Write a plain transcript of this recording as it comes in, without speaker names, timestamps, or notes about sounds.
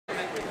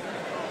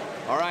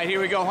All right,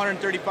 here we go,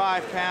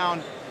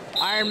 135-pound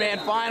Ironman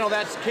final.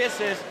 That's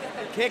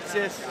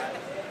Kitzis.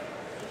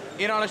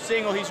 In on a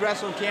single, he's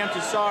wrestling Cam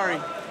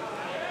Tessari.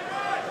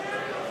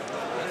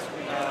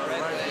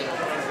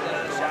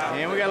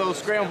 And we got a little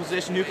scramble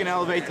position. Who can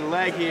elevate the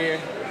leg here?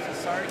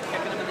 Tessari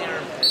kicking him in the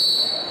armpit.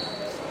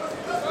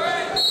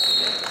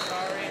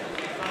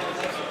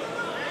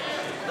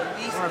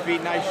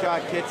 Heartbeat, nice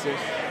shot, Kitzis.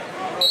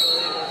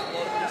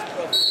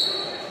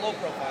 Low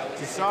profile.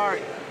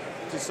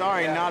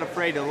 Tessari not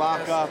afraid to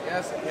lock up.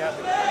 Yes, yeah.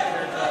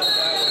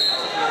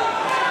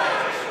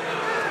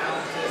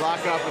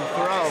 Lock up and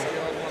throw. One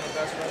of the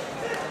best wrestlers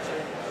in the country,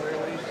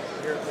 clearly,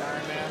 here at the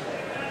Ironman.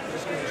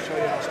 Just going to show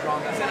you how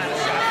strong that is.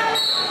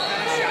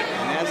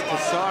 And that's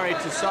Tessari.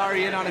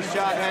 Tessari in on a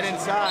shot, head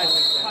inside.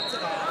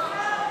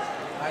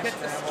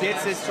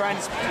 Kitzis trying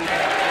to 360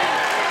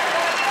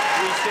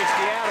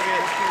 out of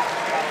it.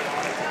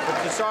 But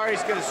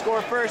Tessari's going to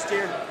score first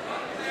here.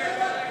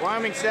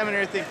 Wyoming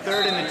Seminary, I think,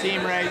 third in the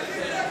team race.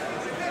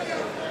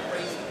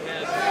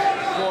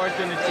 Fourth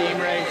in the team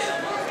race.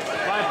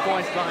 5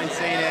 points behind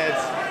St.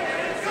 Ed's.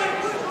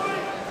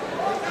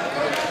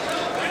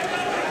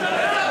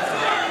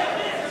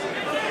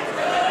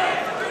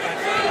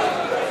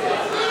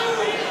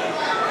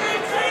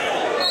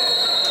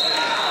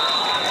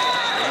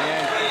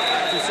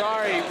 And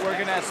Tessari, we're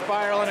going to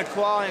spiral and a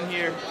claw in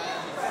here.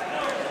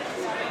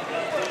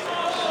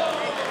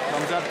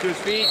 Comes up to his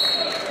feet.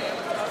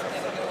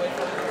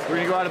 We're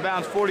going to go out of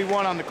bounds,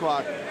 41 on the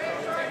clock.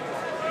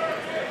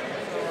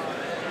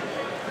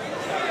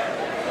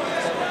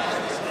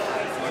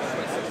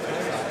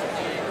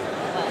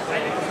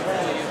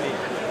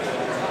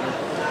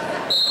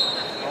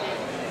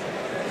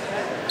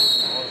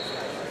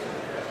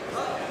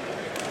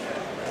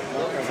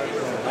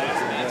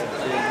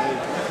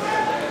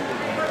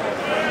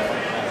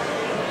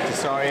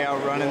 Tessari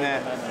out running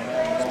that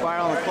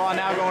spiral on the claw,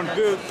 now going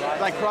boot,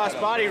 like cross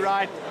body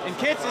ride. And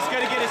Kitzis is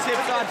going to get his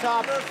hips on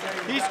top.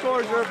 He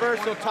scores a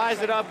reversal,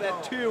 ties it up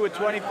at 2 with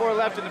 24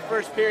 left in the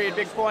first period.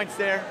 Big points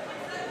there.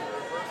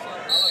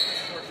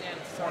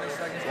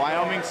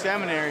 Wyoming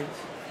Seminary.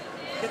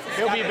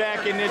 He'll be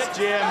back in this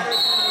gym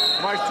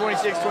March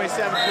 26,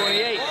 27,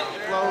 28.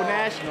 Flow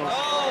Nationals.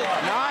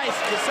 Nice.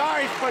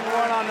 Tessari's putting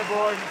one on the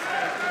board.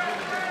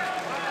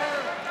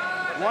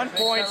 1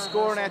 point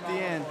scoring at the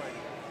end.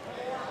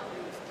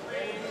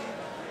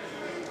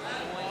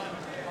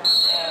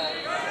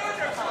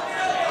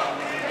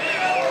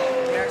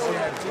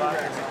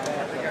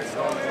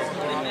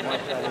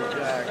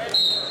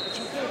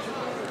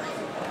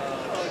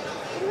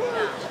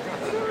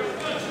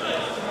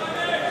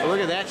 Oh, look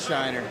at that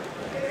shiner.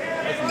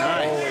 That's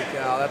nice. Holy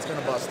cow, that's going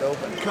to bust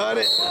open. Cut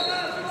it.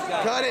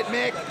 Cut it,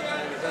 Mick.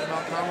 Is that a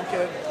Mount Carmel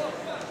kid?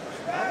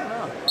 I don't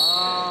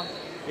know.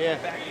 Yeah.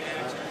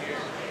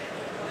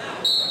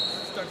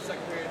 Start the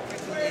second period.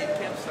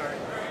 Cam Tessari.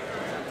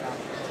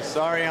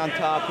 Tessari on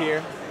top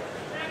here.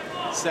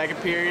 Second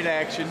period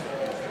action.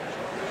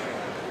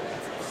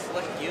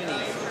 Slick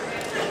uni.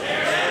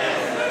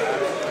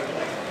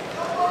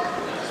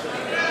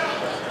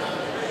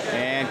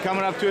 And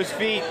coming up to his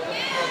feet.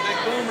 Big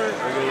boomer.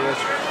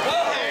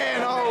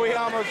 And oh, we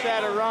almost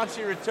had a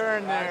raunchy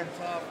return there.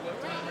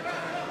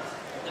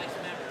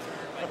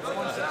 It's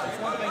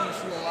one thing you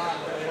see a lot.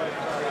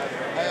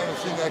 I haven't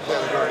seen that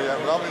category yet,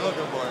 but I'll be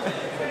looking for it.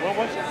 What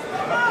was it?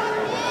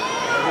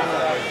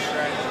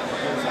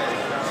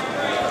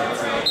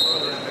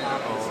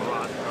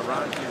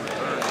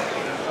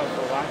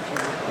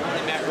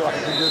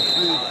 You can just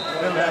see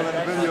them having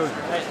videos.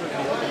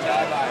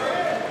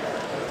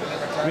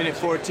 Minute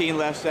 14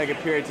 left, second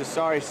period.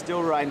 Tessari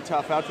still riding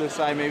tough out to the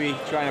side, maybe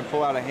trying to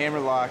pull out a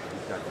hammerlock.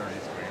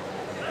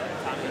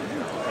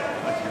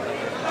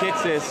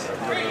 Kitzis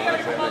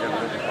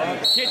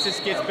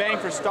gets banged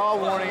for stall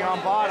warning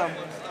on bottom.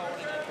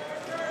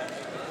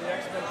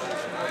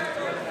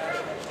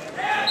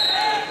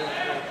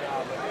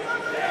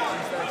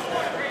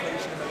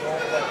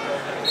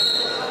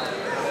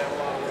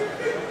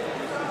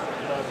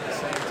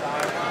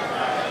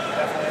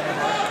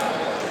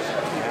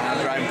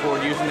 Driving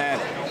forward, using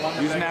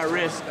that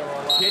wrist.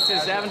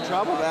 Kitzis having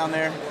trouble down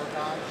there.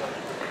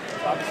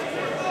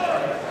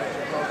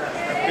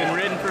 Been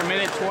ridden for a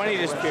minute 20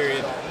 this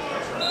period.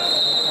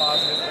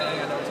 Positive thing,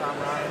 I know Tom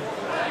Ryan.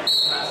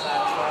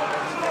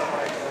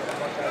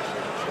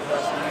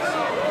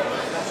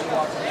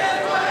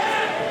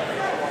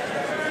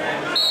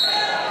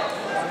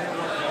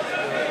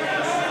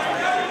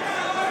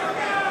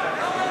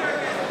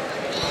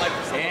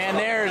 And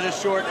there's a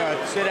short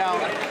sit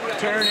out,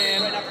 turn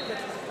in.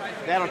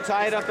 That'll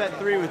tie it up at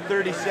 3 with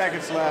 30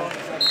 seconds left.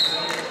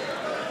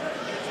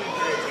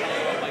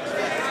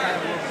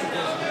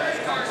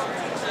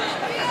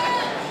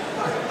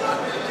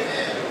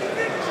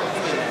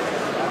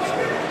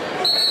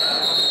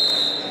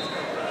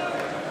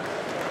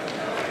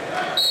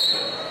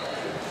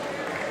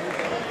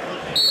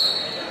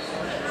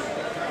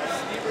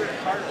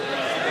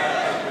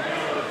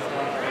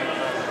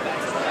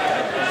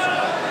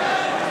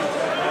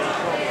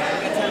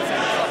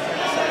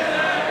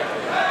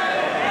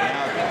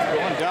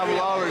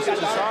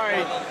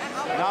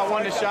 Not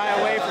one to shy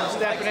away from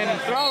stepping in and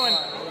throwing.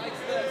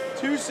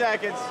 2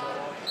 seconds.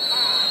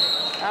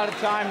 Out of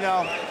time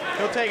though.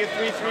 He'll take a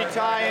 3-3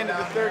 tie into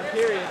the third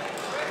period.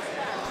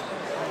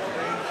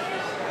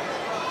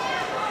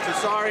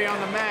 Tessari on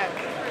the mat.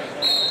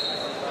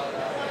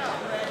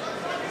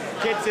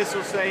 Kitzis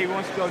will say he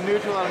wants to go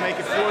neutral. That'll make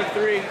it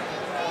 4-3.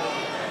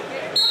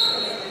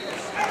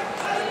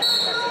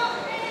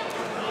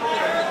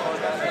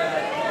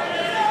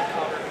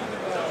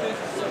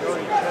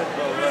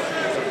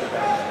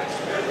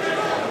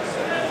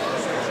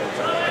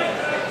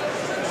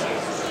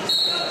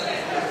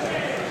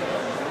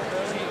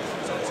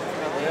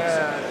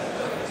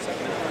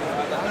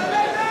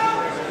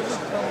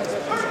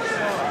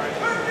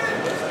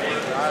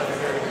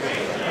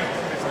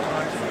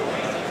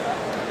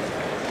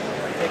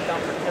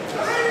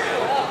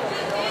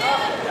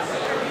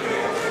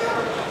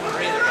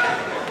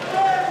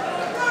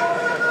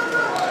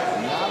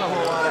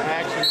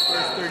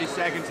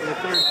 Seconds in the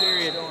third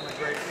period.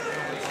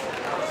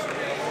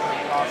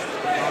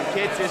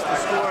 Kitzis to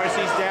score as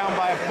he's down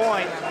by a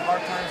point.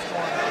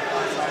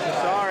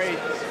 Sorry.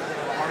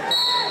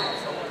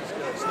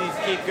 Just needs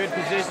to keep good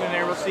position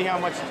there. We'll see how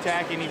much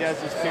attacking he does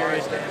this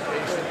period.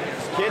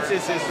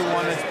 Kitzis is the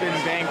one that's been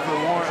banged for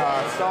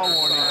stall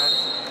warning.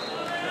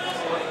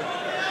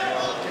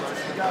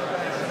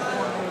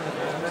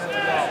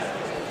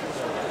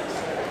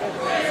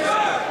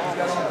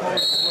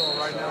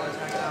 Right now he's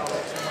hanging out a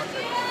little too much.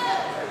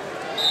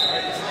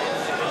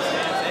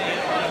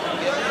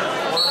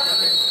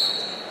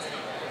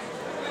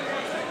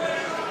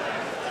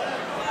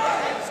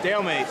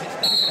 Stalemate. I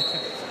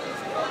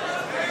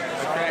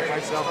crack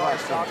myself up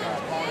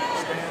sometimes.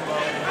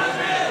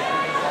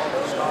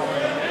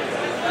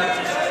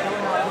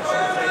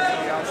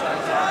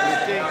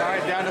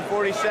 Alright, down to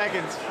 40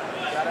 seconds.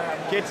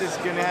 Kitzis is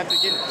going to have to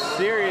get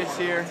serious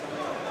here.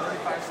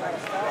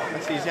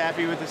 Unless he's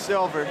happy with the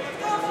silver.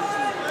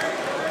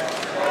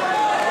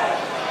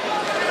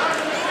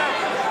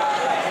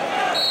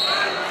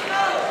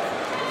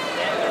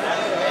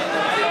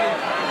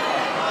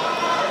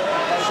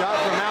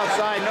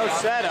 No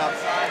setup,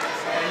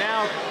 and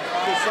now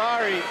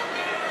Tessari,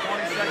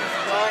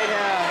 side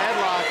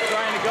headlock,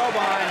 trying to go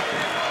behind,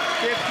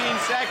 15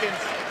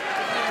 seconds.